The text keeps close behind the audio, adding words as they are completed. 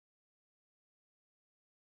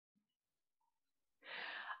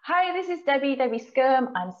Hi, this is Debbie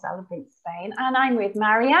Skyrme. I'm Celebrant Spain, and I'm with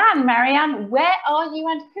Marianne. Marianne, where are you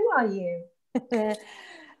and who are you?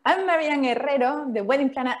 I'm Marian Herrero, the wedding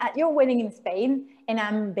planner at your wedding in Spain, and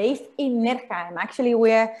I'm based in Nerja. Actually,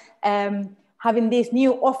 we're having this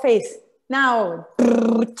new office now.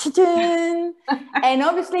 And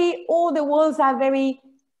obviously, all the walls are very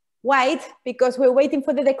white because we're waiting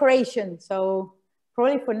for the decoration. So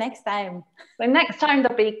probably for next time. So next time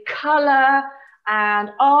there'll be colour and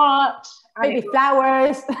art. Maybe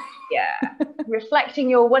flowers. Yeah, reflecting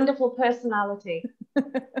your wonderful personality.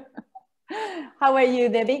 How are you,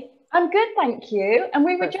 Debbie? I'm good, thank you. And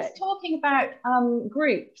we were Perfect. just talking about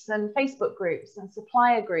groups and Facebook groups and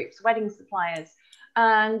supplier groups, wedding suppliers.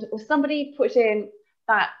 And somebody put in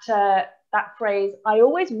that phrase, I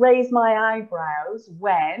always raise my eyebrows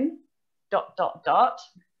when ...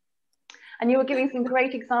 And you were giving some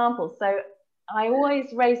great examples. So I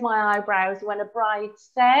always raise my eyebrows when a bride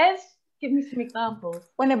says, give me some examples.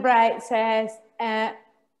 When a bride says,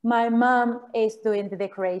 my mom is doing the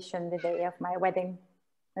decoration the day of my wedding.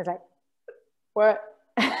 I was like, what?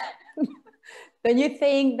 Don't you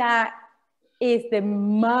think that is the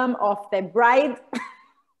mom of the bride?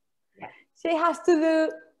 Yeah. She has to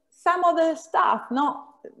do some other stuff,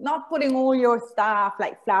 not putting all your stuff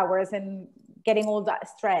like flowers and getting all that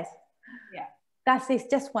stress. Yeah. That is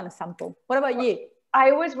just one example. What about you? I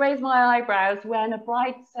always raise my eyebrows when a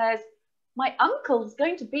bride says, my uncle's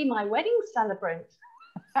going to be my wedding celebrant.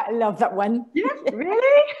 I love that one. Yes,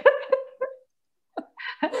 really?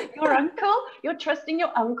 Your uncle, you're trusting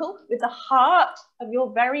your uncle with the heart of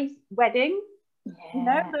your very wedding. Yeah. You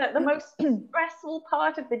know, the most stressful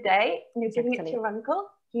part of the day, and you're giving it to your uncle.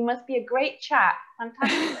 He must be a great chap.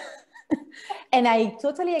 Fantastic. And I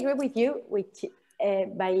totally agree with you, which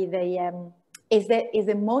is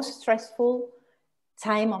the most stressful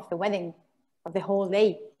time of the wedding, of the whole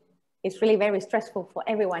day. It's really very stressful for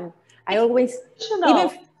everyone. I always,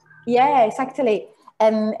 yeah, exactly.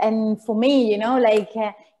 And for me, you know, like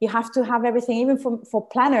you have to have everything, even for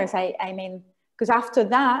planners. I mean, because after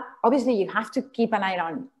that, obviously you have to keep an eye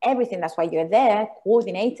on everything. That's why you're there,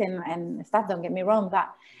 coordinating and stuff. Don't get me wrong, but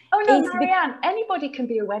oh no, Marianne, anybody can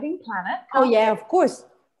be a wedding planner. Oh yeah, of course.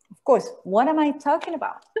 What am I talking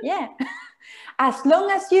about? Yeah, as long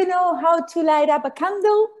as you know how to light up a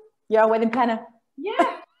candle, you're a wedding planner.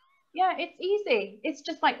 Yeah. Yeah, it's easy. It's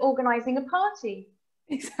just like organizing a party.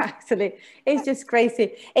 Exactly. It's just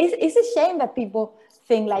crazy. It's a shame that people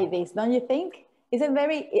think like this, don't you think? It's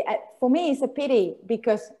for me, it's a pity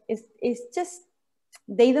because it's just,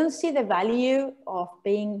 they don't see the value of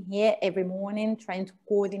being here every morning, trying to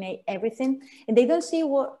coordinate everything. And they don't see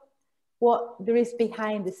what there is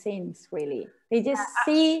behind the scenes, really. They just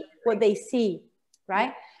see what they see, right?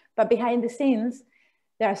 Yeah. But behind the scenes,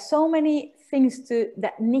 there are so many things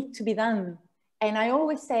that need to be done. And I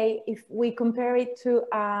always say, if we compare it to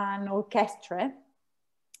an orchestra,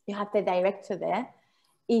 you have the director there.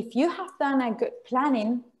 If you have done a good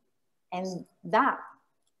planning, and that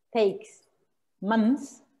takes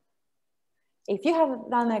months, if you have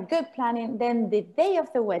done a good planning, then the day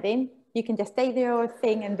of the wedding, you can just take your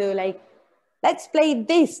thing and do like, let's play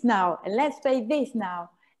this now, and let's play this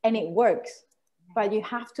now. And it works. But you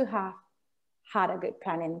have to have had a good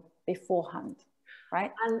planning beforehand,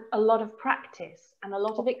 right? And a lot of practice and a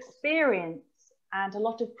lot of experience and a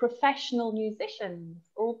lot of professional musicians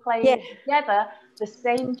all playing together the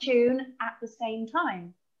same tune at the same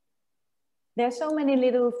time. There are so many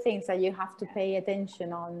little things that you have to pay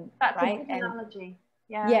attention on. That's right? A good analogy.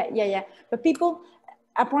 Yeah. But people,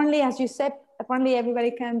 apparently, as you said, apparently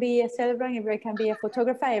everybody can be a celebrant, everybody can be a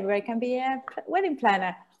photographer, everybody can be a wedding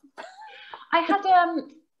planner. I had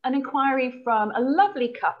an inquiry from a lovely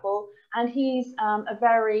couple, and he's a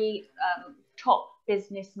very top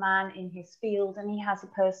businessman in his field, and he has a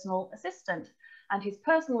personal assistant, and his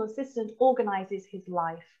personal assistant organizes his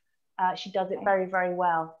life. She does it very, very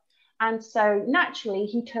well. And so naturally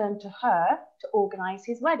he turned to her to organize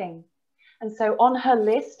his wedding. And so on her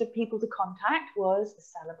list of people to contact was a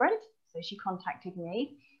celebrant. So she contacted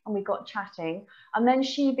me and we got chatting, and then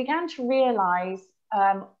she began to realize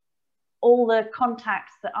all the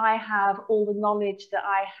contacts that I have, all the knowledge that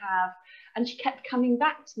I have. And she kept coming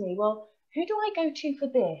back to me, well, who do I go to for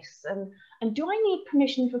this? And do I need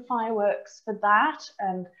permission for fireworks for that?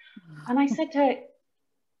 And I said to her,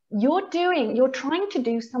 you're trying to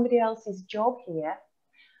do somebody else's job here.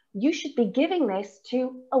 You should be giving this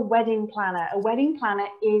to a wedding planner. A wedding planner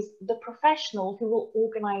is the professional who will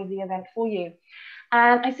organize the event for you.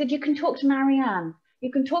 And I said, you can talk to Marianne.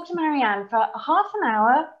 You can talk to Marianne for half an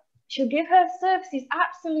hour. She'll give her services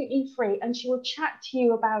absolutely free, and she will chat to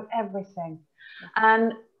you about everything.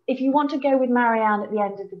 And If you want to go with Marianne at the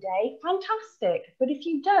end of the day, fantastic. But if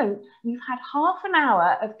you don't, you've had half an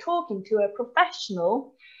hour of talking to a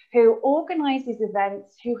professional who organises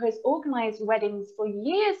events, who has organised weddings for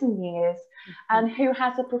years and years, and who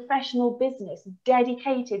has a professional business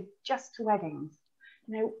dedicated just to weddings.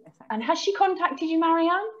 You know, and has she contacted you,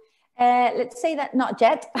 Marianne? Let's say that not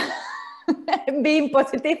yet. Being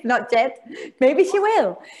positive, not yet. Maybe she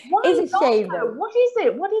will. Why it's a shame though? though. What is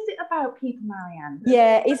it? What is it about people, Marianne?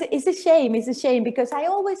 Yeah, it's a shame. It's a shame because I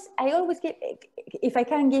always give, if I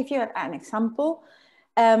can give you an example,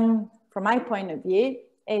 from my point of view,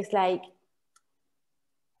 it's like,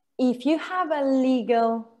 if you have a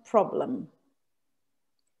legal problem,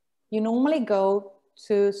 you normally go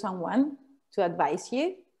to someone to advise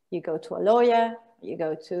you. You go to a lawyer, you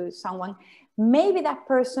go to someone. Maybe that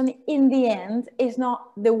person in the end is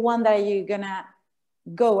not the one that you're gonna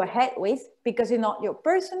go ahead with because it's not your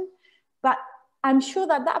person, but I'm sure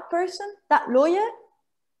that that person, that lawyer,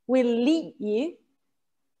 will lead you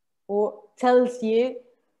or tells you,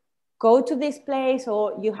 go to this place,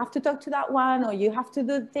 or you have to talk to that one, or you have to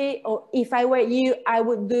do this, or if I were you, I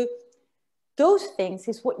would do. Those things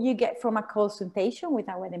is what you get from a consultation with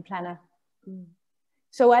a wedding planner.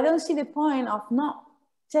 So I don't see the point of not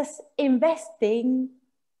just investing,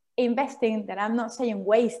 that I'm not saying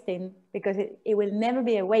wasting, because it will never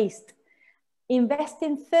be a waste.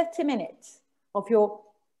 Investing 30 minutes of your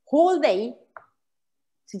whole day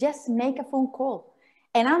to just make a phone call.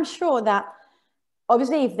 And I'm sure that,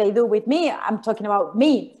 obviously, if they do with me, I'm talking about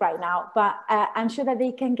me right now, but I'm sure that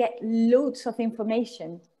they can get loads of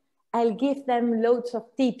information. I'll give them loads of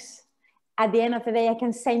tips. At the end of the day, I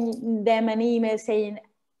can send them an email saying,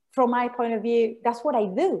 from my point of view, that's what I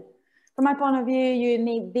do. From my point of view, you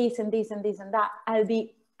need this and this and this and that. I'll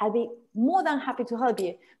be more than happy to help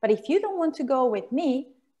you. But if you don't want to go with me,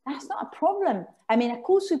 that's not a problem. I mean, a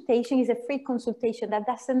consultation is a free consultation that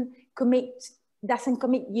doesn't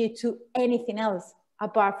commit you to anything else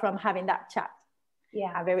apart from having that chat.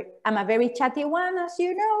 Yeah, I'm a very chatty one, as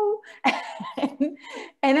you know,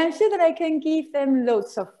 and I'm sure that I can give them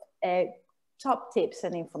loads of top tips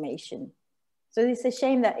and information. So it's a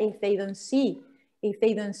shame that if they don't see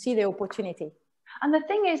the opportunity. And the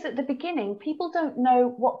thing is, at the beginning, people don't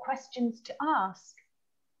know what questions to ask.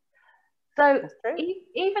 So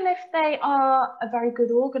even if they are a very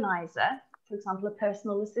good organizer, for example, a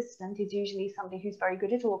personal assistant is usually somebody who's very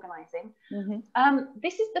good at organizing.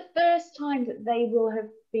 This is the first time that they will have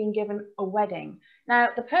been given a wedding. Now,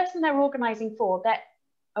 the person they're organizing for, they're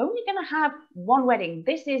only going to have one wedding.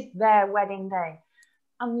 This is their wedding day.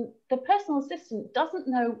 The personal assistant doesn't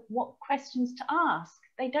know what questions to ask.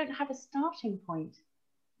 They don't have a starting point.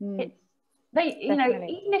 You know,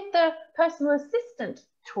 even if the personal assistant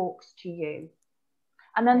talks to you,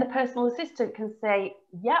 and then the personal assistant can say,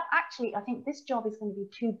 yeah, actually, I think this job is going to be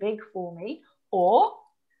too big for me, or,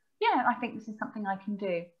 yeah, I think this is something I can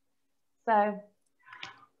do. So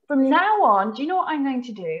from now on, do you know what I'm going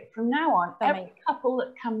to do? From now on, every couple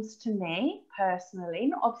that comes to me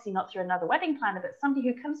personally, obviously not through another wedding planner, but somebody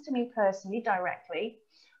who comes to me personally, directly,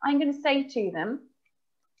 I'm going to say to them,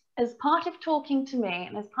 as part of talking to me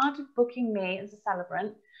and as part of booking me as a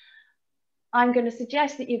celebrant, I'm going to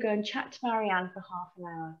suggest that you go and chat to Marianne for half an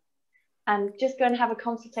hour and just go and have a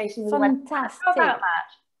consultation with the wedding planner. How about that?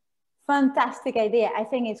 Fantastic idea. I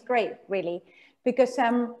think it's great, really, because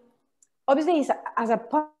obviously, as a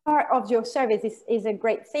part of your service is a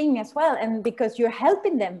great thing as well. And because you're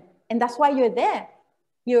helping them, and that's why you're there.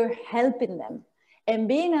 You're helping them. And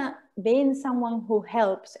being someone who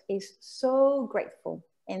helps is so grateful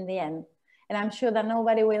in the end. And I'm sure that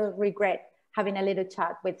nobody will regret having a little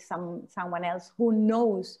chat with someone else who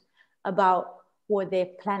knows about what they're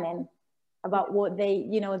planning, about what they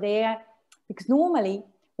are. Because normally,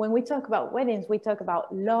 when we talk about weddings, we talk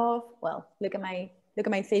about love. Well, look at my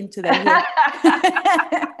thing today here.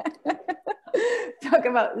 Talk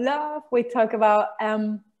about love. We talk about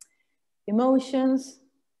emotions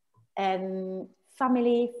and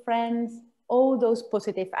family, friends, all those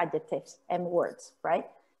positive adjectives and words, right?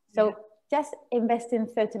 So just investing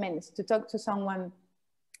 30 minutes to talk to someone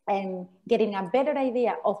and getting a better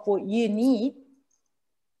idea of what you need,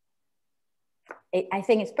 I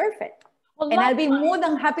think it's perfect. Well, and I'll be more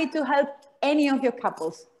than happy to help any of your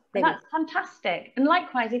couples. That's fantastic. And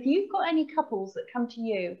likewise, if you've got any couples that come to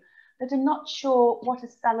you that are not sure what a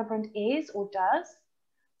celebrant is or does,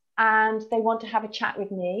 and they want to have a chat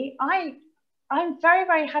with me, I'm very,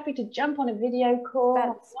 very happy to jump on a video call.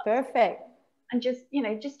 That's perfect. And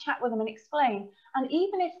just chat with them and explain. And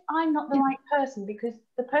even if I'm not the right person, because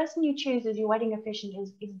the person you choose as your wedding officiant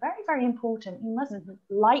is very, very important. You must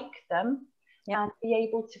like them. and be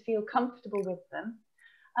able to feel comfortable with them.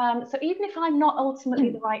 So even if I'm not ultimately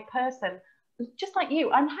the right person, just like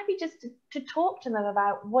you, I'm happy just to talk to them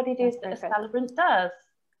about what it is that a celebrant does.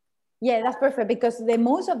 Yeah, that's perfect, because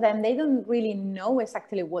most of them, they don't really know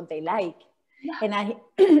exactly what they like. Yeah. And I,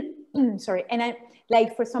 sorry, and I,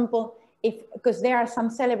 like, for example, because there are some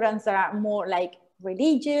celebrants that are more like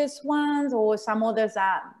religious ones, or some others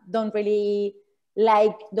that don't really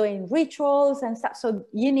like doing rituals and stuff. So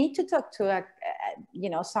you need to talk to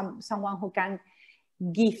someone who can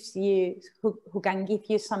give you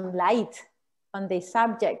some light on the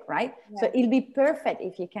subject, right? Yeah. So it'll be perfect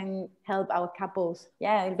if you can help our couples.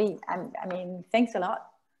 Yeah, it'll be, I mean, thanks a lot.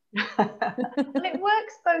 Well, it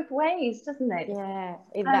works both ways, doesn't it? Yeah,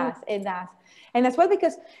 it does. And as well,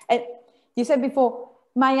 because you said before,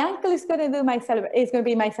 my uncle is going to do my celebrant, it's going to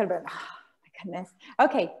be my celebrant. Oh, my goodness.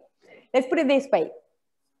 Okay, let's put it this way.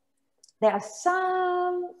 There are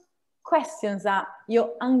some questions that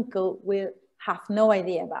your uncle will have no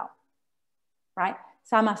idea about, right?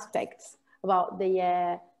 Some aspects about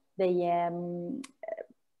the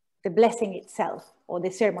blessing itself, or the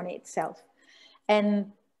ceremony itself.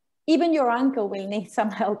 And even your uncle will need some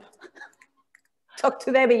help. Talk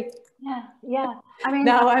to Debbie. Yeah. I mean,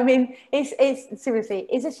 no, I mean, it's seriously,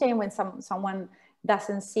 it's a shame when someone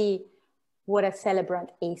doesn't see what a celebrant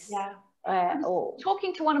is. Yeah.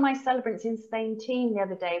 Talking to one of my celebrants in Spain team the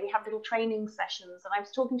other day, we have little training sessions, and I was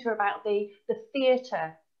talking to her about the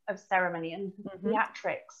theatre of ceremony and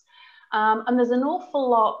theatrics. And there's an awful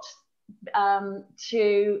lot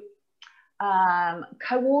to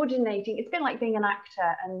coordinating. It's a bit like being an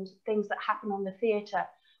actor and things that happen on the theatre.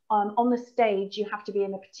 On the stage, you have to be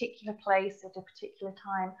in a particular place at a particular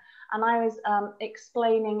time. And I was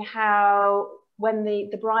explaining how when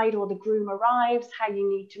the bride or the groom arrives, how you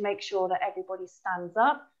need to make sure that everybody stands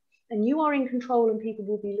up and you are in control, and people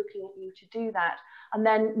will be looking at you to do that. And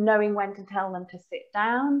then knowing when to tell them to sit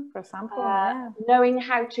down, for example, knowing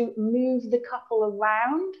how to move the couple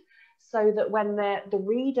around so that when the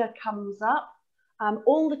reader comes up,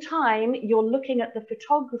 all the time you're looking at the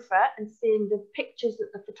photographer and seeing the pictures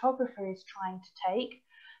that the photographer is trying to take,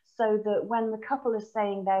 so that when the couple is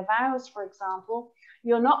saying their vows, for example,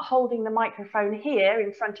 you're not holding the microphone here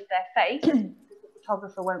in front of their face, because the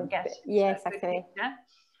photographer won't get yes, exactly.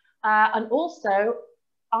 And also,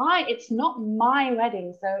 it's not my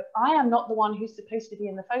wedding, so I am not the one who's supposed to be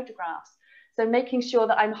in the photographs. So making sure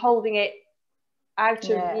that I'm holding it out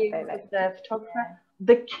of view of the photographer. Yeah.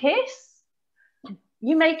 The kiss,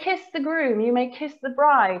 you may kiss the groom, you may kiss the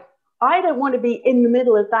bride. I don't want to be in the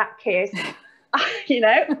middle of that kiss. You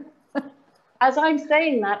know, as I'm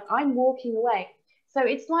saying that, I'm walking away. So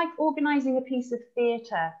it's like organizing a piece of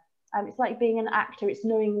theatre. It's like being an actor. It's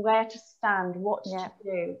knowing where to stand, what to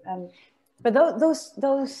do. But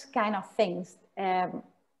those kind of things,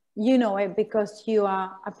 you know it because you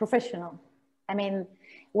are a professional. I mean,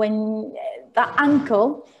 when the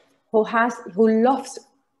uncle who loves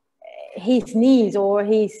his niece or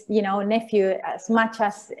his nephew as much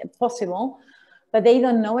as possible, but they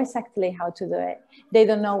don't know exactly how to do it. They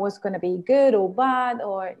don't know what's going to be good or bad,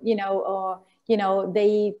 or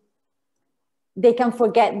they can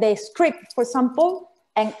forget the script, for example,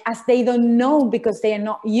 and as they don't know because they are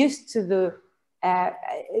not used to the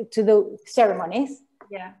ceremonies,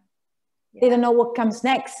 they don't know what comes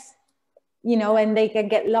next, and they can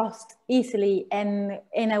get lost easily. And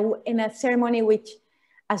in a ceremony which,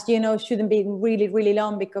 as you know, shouldn't be really, really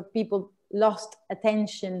long because people lost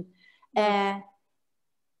attention.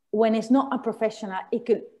 When it's not a professional, it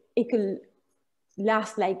could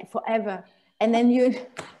last like forever. And then you're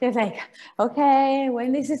like, okay,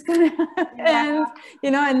 when this is gonna end,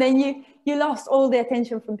 and then you lost all the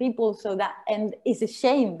attention from people. So that, and it's a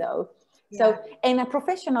shame though. So, and a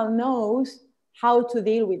professional knows how to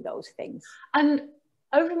deal with those things. And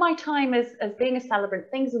over my time as being a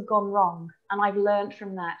celebrant, things have gone wrong, and I've learned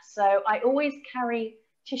from that. So I always carry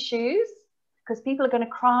tissues because people are going to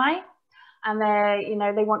cry, and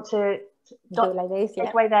they want to like this,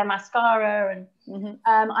 take away their mascara, and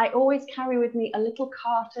I always carry with me a little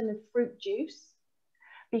carton of fruit juice,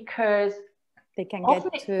 because they can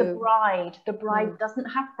often it's the bride doesn't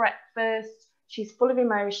have breakfast, she's full of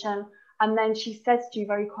emotion, and then she says to you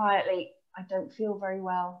very quietly, I don't feel very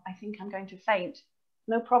well, I think I'm going to faint.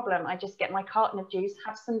 No problem, I just get my carton of juice,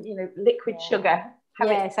 have some liquid sugar,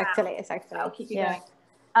 exactly. I'll keep you going.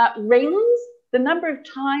 Rings, the number of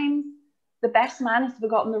times the best man has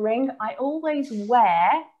forgotten the ring, I always wear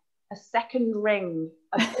a second ring,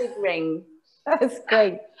 a big ring. That's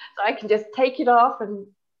great. So I can just take it off and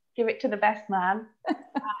give it to the best man.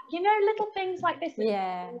 Little things like this that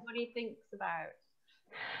everybody thinks about.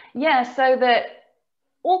 Yeah, so that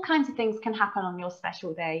all kinds of things can happen on your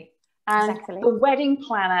special day. And Exactly. the wedding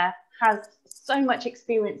planner has so much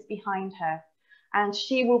experience behind her. And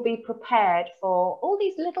she will be prepared for all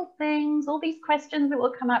these little things, all these questions that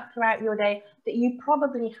will come up throughout your day that you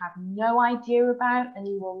probably have no idea about and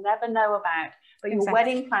you will never know about. But your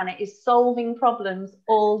wedding planner is solving problems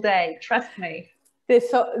all day. Trust me.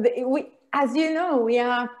 As you know, we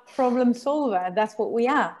are problem solver. That's what we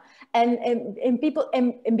are. And people,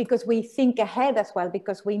 and because we think ahead as well,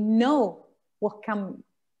 because we know what can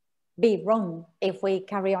be wrong if we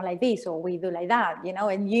carry on like this or we do like that, you know,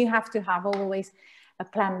 and you have to have always a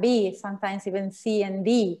plan B, sometimes even C and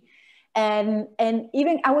D. And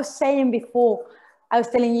even I was saying before, I was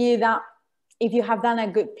telling you that if you have done a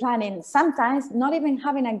good planning, sometimes not even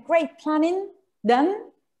having a great planning done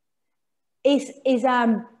is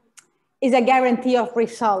a guarantee of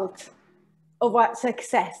result, of what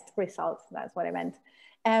success results. That's what I meant.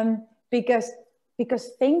 Because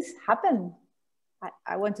things happen.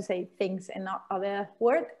 I want to say things and not other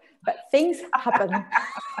word, but things happen.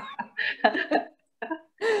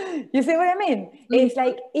 You see what I mean? It's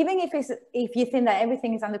like, even if you think that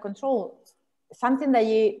everything is under control, something that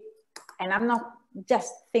and I'm not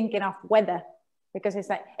just thinking of weather, because it's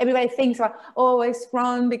like everybody thinks about, oh, it's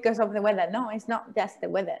wrong because of the weather. No, it's not just the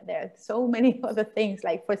weather. There are so many other things.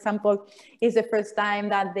 Like, for example, it's the first time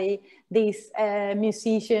that these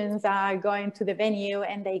musicians are going to the venue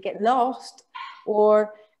and they get lost,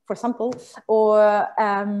 or, for example, or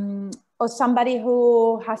somebody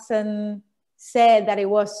who hasn't said that it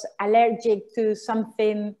was allergic to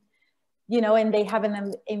something, you know, and they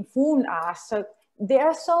haven't informed us. So there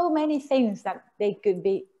are so many things that they could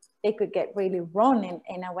get really wrong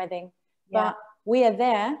in a wedding. Yeah. But we are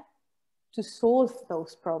there to solve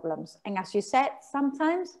those problems. And as you said,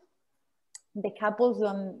 sometimes the couples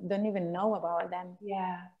don't even know about them.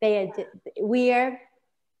 Yeah. We are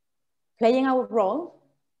playing our role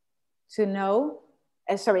to know,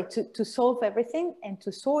 to solve everything and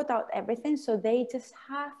to sort out everything. So they just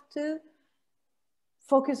have to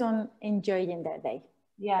focus on enjoying their day.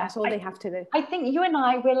 Yeah. That's all they have to do. I think you and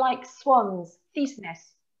I, we're like swans,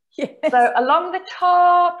 theseus. Yes. So along the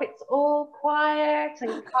top, it's all quiet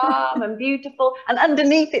and calm and beautiful. And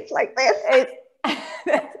underneath, it's like this.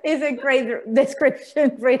 It's a great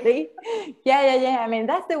description, really. Yeah. I mean,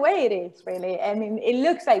 that's the way it is, really. I mean, it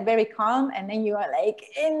looks like very calm, and then you are like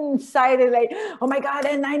inside it, like, oh my God,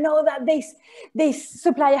 and I know that this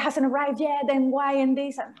supplier hasn't arrived yet, and why, and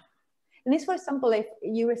this. And this, for example, if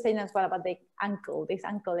you were saying as well about the ankle, this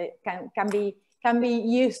ankle, it can be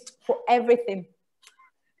used for everything.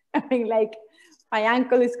 I mean, like, my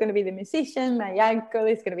uncle is going to be the musician, my uncle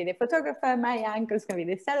is going to be the photographer, my uncle is going to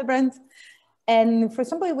be the celebrant. And for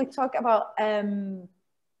example, we talk about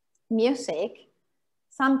music,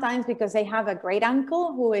 sometimes because they have a great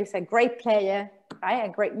uncle who is a great player, right? A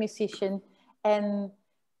great musician.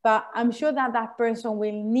 But I'm sure that that person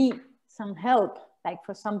will need some help, like,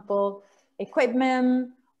 for example,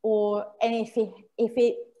 equipment, or anything.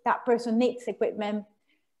 That person needs equipment,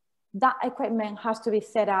 that equipment has to be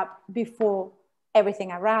set up before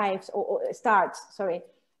everything arrives or starts, sorry.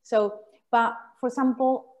 So, but for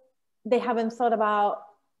example, they haven't thought about,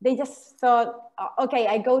 they just thought, okay,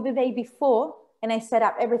 I go the day before and I set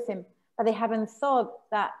up everything, but they haven't thought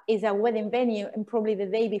that is a wedding venue, and probably the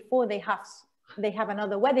day before they have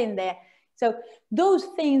another wedding there. So those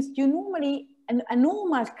things, you normally, a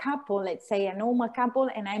normal couple, let's say a normal couple,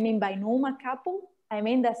 and I mean by normal couple, I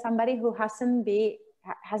mean that somebody who hasn't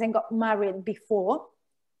got married before,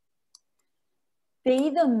 they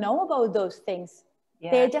don't know about those things.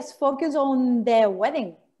 Yeah. They just focus on their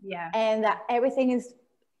wedding. Yeah. And that everything is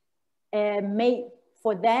made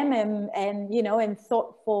for them and you know, and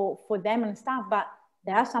thought for them and stuff. But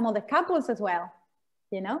there are some other couples as well,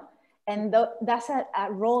 you know, and that's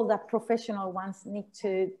a role that professional ones need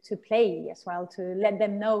to play as well, to let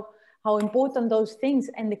them know how important those things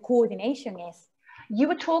and the coordination is. You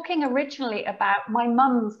were talking originally about my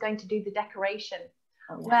mum's going to do the decoration.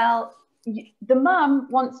 Oh, yeah. Well, the mum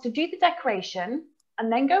wants to do the decoration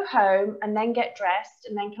and then go home and then get dressed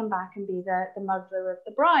and then come back and be the mother of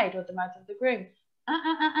the bride or the mother of the groom.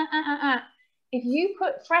 If you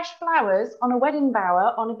put fresh flowers on a wedding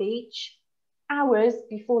bower on a beach hours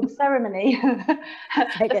before the ceremony,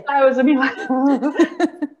 the flowers will be like,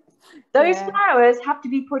 those flowers have to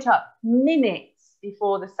be put up minutes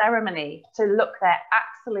before the ceremony to look their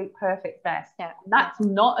absolute perfect best. Yeah. That's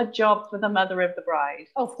not a job for the mother of the bride.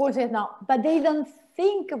 Of course it's not, but they don't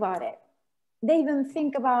think about it. They don't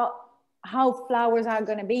think about how flowers are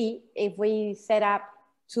going to be if we set up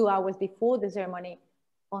 2 hours before the ceremony.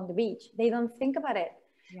 on the beach. They don't think about it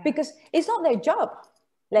Yeah. because it's not their job.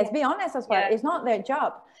 Let's be honest as well. Yeah. It's not their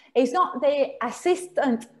job. It's not the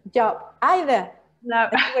assistant job either. No.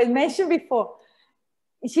 As was mentioned before.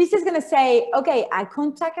 She's just going to say, okay, I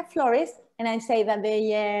contact a florist and I say that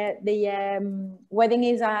the wedding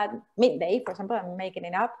is at midday, for example, I'm making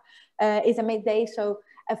it up. It's a midday, so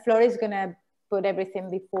a florist is going to put everything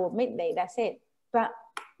before midday. That's it. But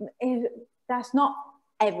that's not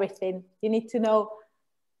everything. You need to know.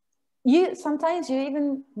 Sometimes you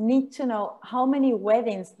even need to know how many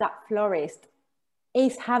weddings that florist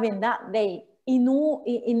is having that day in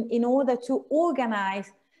order to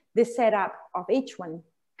organize the setup of each one.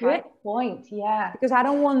 Good point. Yeah. Because I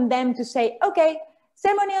don't want them to say, okay,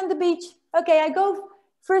 ceremony on the beach. Okay, I go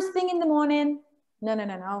first thing in the morning.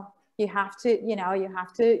 No. You have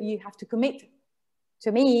to commit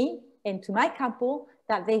to me and to my couple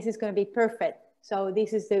that this is going to be perfect. So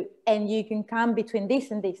this is and you can come between this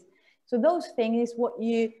and this. So those things is what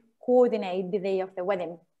you coordinate the day of the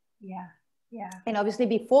wedding. Yeah. Yeah. And obviously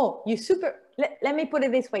before you let me put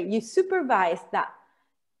it this way, you supervise that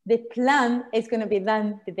the plan is going to be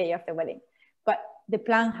done the day of the wedding, but the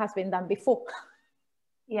plan has been done before.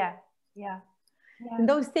 Yeah. Yeah. Yeah. And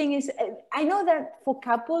those things, I know that for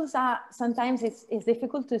couples, sometimes it's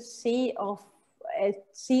difficult to see all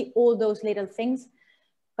those little things,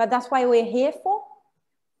 but that's why we're here for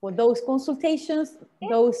those consultations,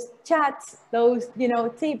 those chats, those,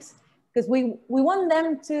 tips, because we want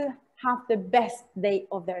them to have the best day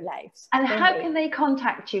of their lives. And how can they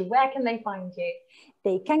contact you? Where can they find you?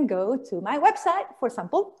 They can go to my website, for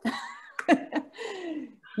example,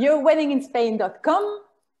 yourweddinginspain.com.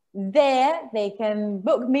 There they can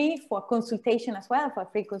book me for a consultation as well, for a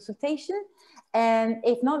free consultation. And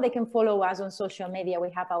if not, they can follow us on social media. We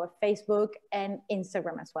have our Facebook and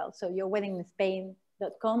Instagram as well. So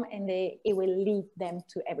yourweddinginspain.com, and it will lead them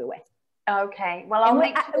to everywhere. Okay. Well, I'll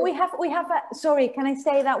make sure. we have sorry, can I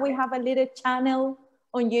say that we have a little channel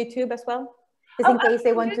on YouTube as well? Just in case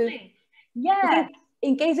they want to. Yeah.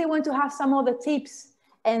 In case they want to have some other tips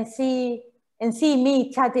and see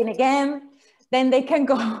me chatting again, then they can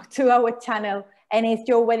go to our channel, and it's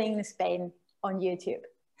Your Wedding in Spain on YouTube.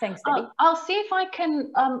 Thanks, Debbie. I'll see if I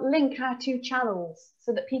can link our two channels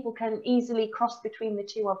so that people can easily cross between the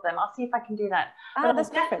two of them. I'll see if I can do that. But That's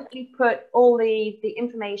I'll definitely put all the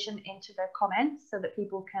information into the comments so that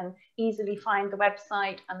people can easily find the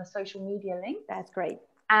website and the social media link. That's great.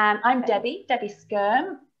 And I'm Debbie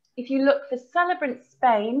Skyrme. If you look for Celebrant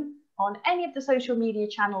Spain on any of the social media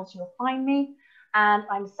channels, you'll find me. And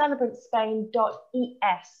I'm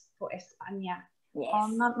celebrantspain.es for España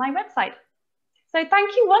on my website. So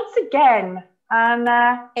thank you once again. And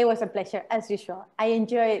it was a pleasure, as usual. I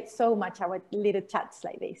enjoy so much our little chats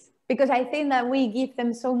like this, because I think that we give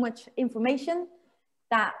them so much information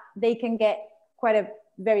that they can get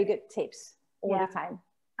very good tips all the time.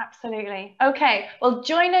 Absolutely. Okay, well,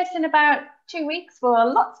 join us in about 2 weeks for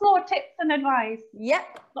lots more tips and advice.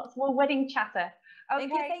 Yep. Lots more wedding chatter. Okay.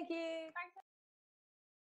 Thank you. Thanks.